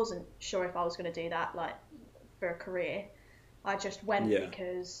 I wasn't sure if I was going to do that like for a career. I just went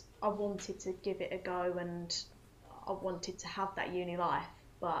because I wanted to give it a go and I wanted to have that uni life.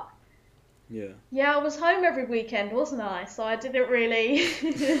 But I was home every weekend, wasn't I? So I didn't really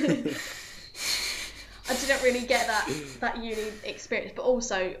get that uni experience. But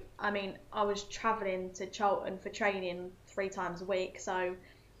also, I mean, I was travelling to Charlton for training 3 times a week, so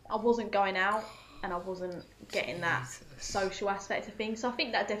I wasn't going out and I wasn't getting that social aspect of things. So I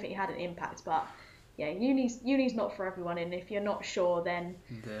think that definitely had an impact. But yeah, uni's not for everyone, and if you're not sure, then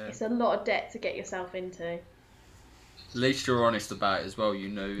it's a lot of debt to get yourself into. At least you're honest about it as well. You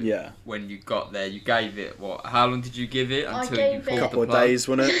know, when you got there, you gave it what? How long did you give it until you pulled the plug? A couple of days,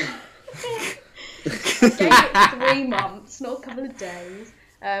 wasn't it? I gave it 3 months, not a couple of days.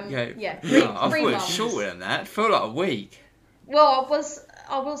 I 3 thought it was months. shorter than that. It felt like a week. Well,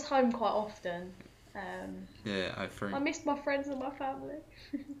 I was home quite often. I I missed my friends and my family.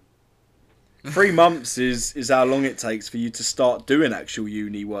 3 months is how long it takes for you to start doing actual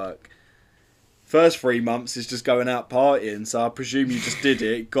uni work. First 3 months is just going out partying, so I presume you just did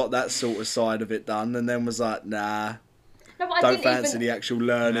it, got that sort of side of it done, and then was like, nah, don't fancy the actual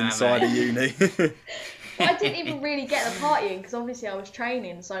learning side of uni. I didn't even really get the partying because obviously I was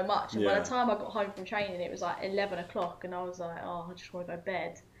training so much, and by the time I got home from training it was like 11 o'clock and I was like, oh, I just want to go to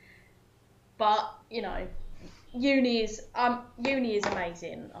bed. But you know, uni is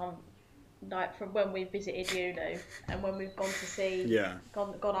amazing. Like from when we visited uni and when we've gone to see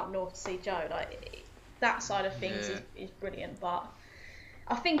gone up north to see Joe, like that side of things is brilliant. But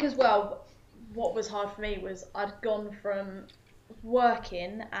I think as well, what was hard for me was I'd gone from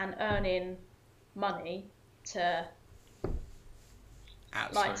working and earning money to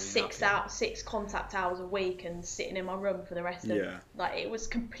like 6 contact hours a week and sitting in my room for the rest of like it was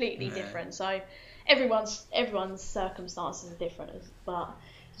completely different. So everyone's circumstances are different, but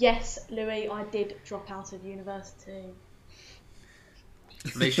yes, Louis, I did drop out of university.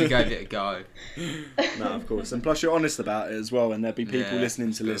 At least you gave it a go. No, of course, and plus you're honest about it as well, and there'll be people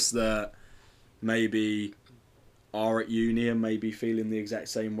listening to this that maybe are at uni and maybe feeling the exact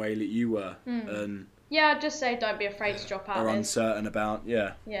same way that you were, and I'd just say don't be afraid to drop out. Are uncertain about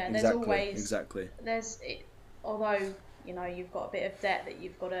there's always although you know you've got a bit of debt that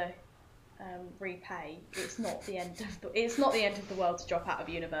you've got to repay, it's not the end of the world to drop out of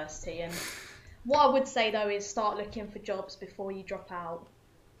university. And what I would say though is start looking for jobs before you drop out.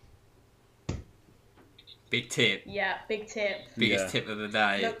 Big tip. Yeah, big tip. Biggest tip of the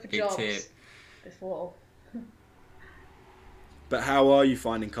day. Look for big jobs tip. before. But how are you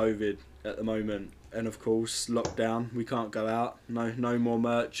finding COVID at the moment? And of course, lockdown. We can't go out. No more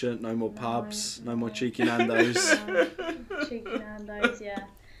merchant. No more pubs. No more cheeky Nando's. Cheeky Nando's.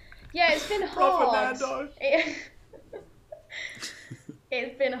 Yeah, it's been hard.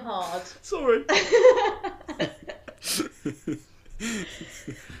 It's been hard. Sorry.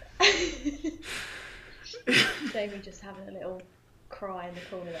 Jamie just having a little cry in the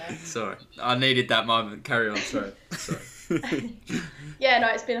corner there. Sorry, I needed that moment. Carry on. Sorry. Yeah, no,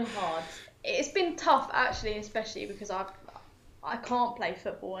 it's been hard. It's been tough actually, especially because I can't play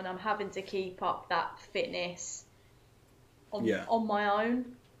football and I'm having to keep up that fitness on my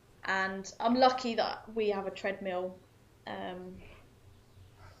own. And I'm lucky that we have a treadmill.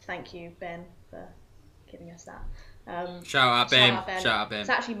 Thank you, Ben, for giving us that. Shout out Ben. It's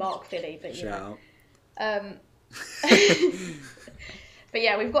actually Mark Philly, but Shout out. But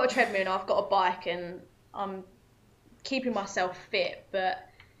yeah, we've got a treadmill and I've got a bike and I'm keeping myself fit. But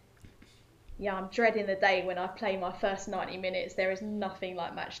yeah, I'm dreading the day when I play my first 90 minutes. There is nothing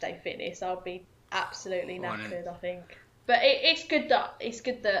like match day fitness. I'll be absolutely knackered, I think. But it's good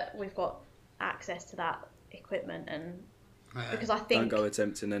that we've got access to that equipment, and because I think Don't go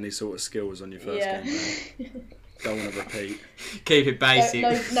attempting any sort of skills on your first game. Don't want to repeat. Keep it basic.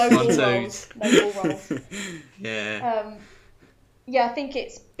 no ball rolls. No ball rolls. Yeah. Yeah, I think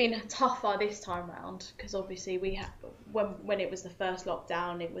it's been tougher this time round because obviously we had when it was the first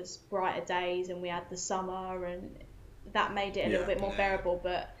lockdown, it was brighter days and we had the summer, and that made it a little bit more bearable.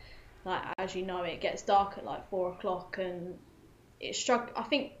 But like as you know, it gets dark at like 4 o'clock, and it's I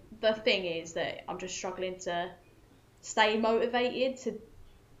think the thing is that I'm just struggling to stay motivated to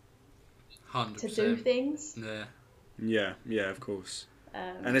 100%. do things. Yeah. Yeah, of course.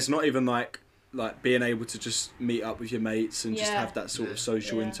 And it's not even like being able to just meet up with your mates and just have that sort of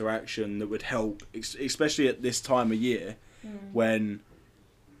social interaction that would help, especially at this time of year when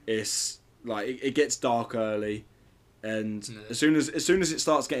it's like it gets dark early, and as soon as it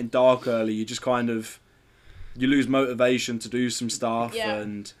starts getting dark early, you just kind of you lose motivation to do some stuff,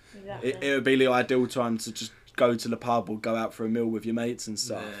 and it would be the ideal time to just go to the pub or go out for a meal with your mates and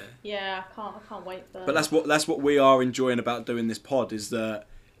stuff. Yeah, I can't wait for. But that's what we are enjoying about doing this pod, is that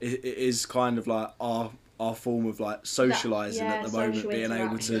it is kind of like our form of like socialising at the moment, being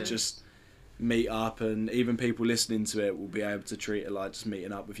able to just meet up, and even people listening to it will be able to treat it like just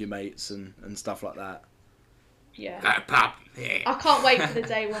meeting up with your mates and stuff like that. Yeah. At a pub. Yeah. I can't wait for the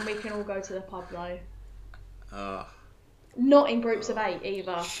day when we can all go to the pub though. Oh. Not in groups of 8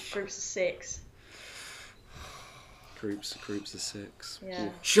 either, groups of 6. Groups of 6. Yeah.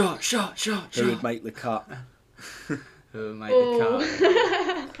 Shot. Who would make the cut? Who would make the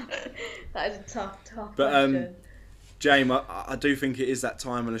cut? That is a tough But question. James, I do think it is that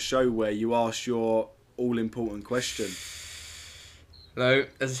time on the show where you ask your all-important question. Hello,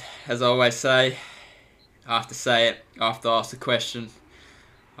 as I always say, I have to say it, I have to ask the question.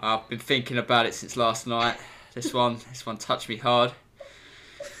 I've been thinking about it since last night. This one touched me hard.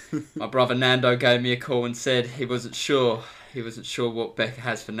 My brother Nando gave me a call and said he wasn't sure what Becca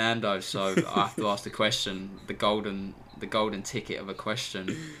has for Nando, so I have to ask the question, the golden ticket of a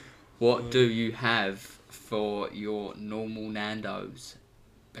question. What do you have for your normal Nando's,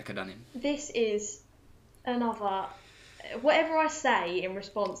 Becca Dunning? This is another. Whatever I say in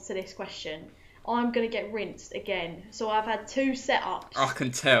response to this question, I'm going to get rinsed again. So I've had 2 setups. I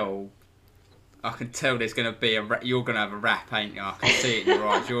can tell there's going to be you're going to have a wrap, ain't you? I can see it in your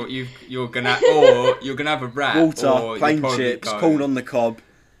eyes. You're going to have a wrap. Water, or plain chips, corn on the cob.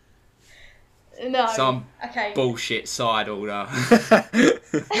 No. Some okay. bullshit side order.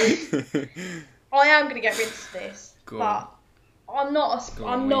 I am going to get rinsed for this. Go on. But I'm not Go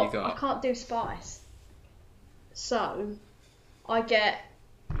on, what you got? I can't do spice. So I get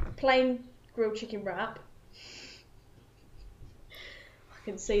plain grilled chicken wrap. I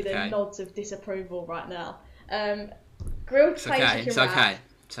can see the nods of disapproval right now. Grilled plain chicken wrap.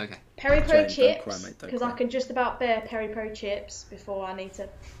 It's okay. Peri-peri Jane, don't chips, cry, mate, don't because cry. I can just about bear peri-peri chips before I need to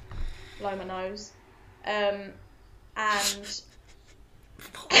blow my nose. And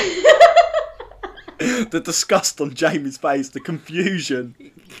The disgust on Jamie's face, the confusion.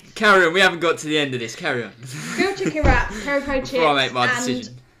 Carry on, we haven't got to the end of this, carry on. grilled chicken wrap, peri-peri chips, Before I make my and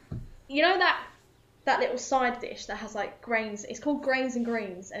decision. you know that little side dish that has like grains, it's called grains and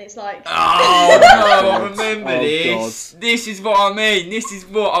greens, and it's like Oh no, I remember Oh, this. God. This is what I mean. This is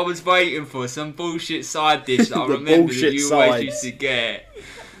what I was waiting for. Some bullshit side dish that I The remember that bullshit you always sides. used to get.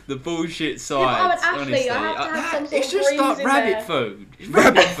 The bullshit Yeah, but I'm an sides. athlete, Honestly, I have to have some sort it's of just greens like in rabbit there. food. It's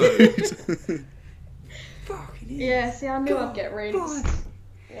rabbit food. Fucking hell. yeah. See, I knew I'd get rinsed.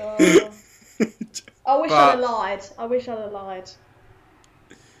 Oh. I wish But- I'd have lied.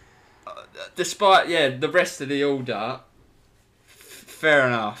 Despite the rest of the order, fair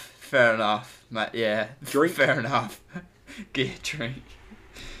enough, mate. Yeah, Drink? Fair enough. Get a drink.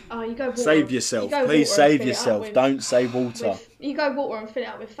 Oh, you go water. Save yourself. you go Please water and save fill it up yourself. with- Don't say water. You go water and fill it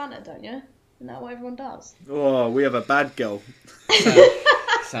up with Fanta, don't you? Isn't that what everyone does? Oh, we have a bad girl.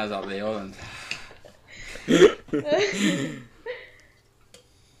 Sounds like the Holland.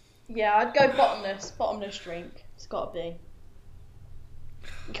 Yeah, I'd go bottomless drink. It's got to be.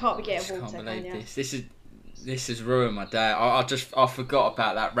 You can't be I getting can't water, believe can you? this has ruined my day. I forgot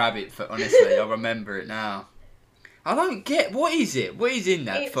about that rabbit foot. Honestly, I remember it now. I don't get what is it. What is in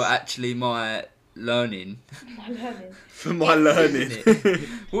that for actually my learning? My learning. For my learning.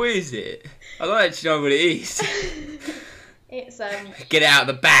 What is it? I don't actually know what it is. It's Get it out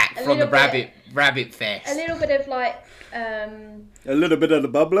the back A from the little rabbit fest. a little bit of like A little bit of the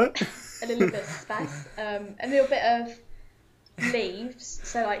bubbler. a little bit of spice, a little bit of leaves,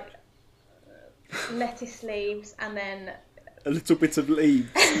 so like lettuce leaves, and then A little bit of leaves.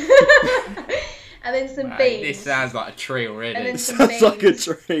 and then some Right, beans. this sounds like a tree already. And then some Sounds like a beans.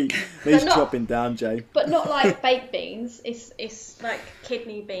 tree. Needs not- chopping down, Jay. But not like baked beans. It's like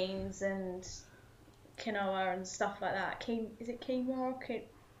kidney beans and quinoa and stuff like that. Is it quinoa or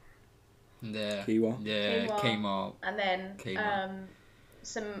Yeah. Quinoa. Yeah, quinoa. And then Quinoa.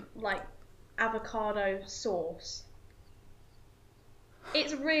 some like avocado sauce.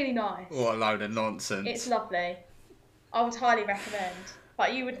 It's really nice. What a load of nonsense. It's lovely. I would highly recommend.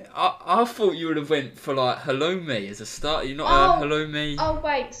 But you would. I thought you would have went for like halloumi as a start. You're not a halloumi. Oh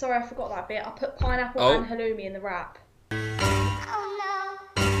wait, sorry, I forgot that bit. I put pineapple and halloumi in the wrap.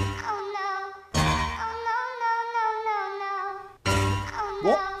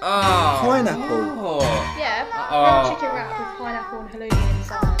 What? Oh. Pineapple? Oh. Yeah, Oh. grilled chicken wrap with pineapple and halloumi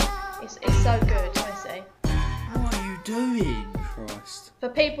inside. It's so good, honestly. What are you doing? Christ. For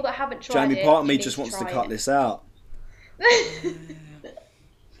people that haven't tried Jamie, it, part of you me need just wants to try cut it. this out.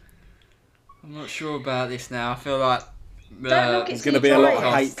 I'm not sure about this now. I feel like Don't knock it There's till going to you be a lot try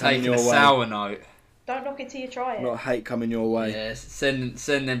of it. hate coming taking your a way. sour note. Don't knock it till you try A lot of it. hate coming your way. Yeah, send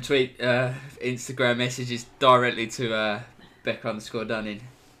them tweet Instagram messages directly to Becca_Dunning.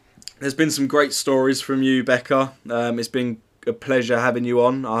 There's been some great stories from you, Becca. It's been a pleasure having you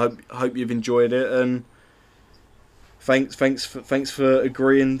on. I hope you've enjoyed it, and thanks for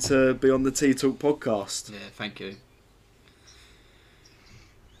agreeing to be on the Tea Talk podcast. Yeah, thank you.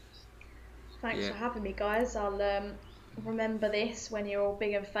 Thanks Yeah. for having me, guys. I'll remember this when you're all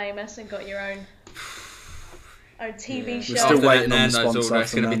big and famous and got your own TV show. We're still waiting on the Nando's sponsor order,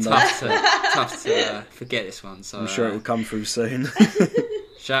 it's from going to be Nando's. tough to forget this one. So I'm sure it will come through soon.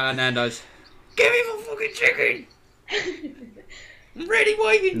 shout out Nando's. Give me my fucking chicken. I'm ready,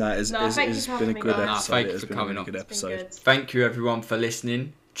 waiting. No, it's thank you been for a having me, good guys. episode. Thank you It's for been coming a on. good It's been episode. good. Thank you everyone for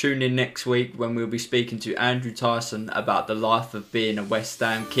listening. Tune in next week when we'll be speaking to Andrew Tyson about the life of being a West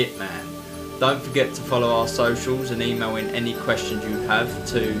Ham kit man. Don't forget to follow our socials and email in any questions you have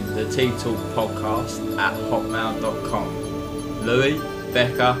to the Tea Talk Podcast at hotmail.com. Louis,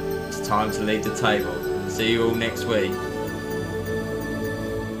 Becca, it's time to leave the table. See you all next week.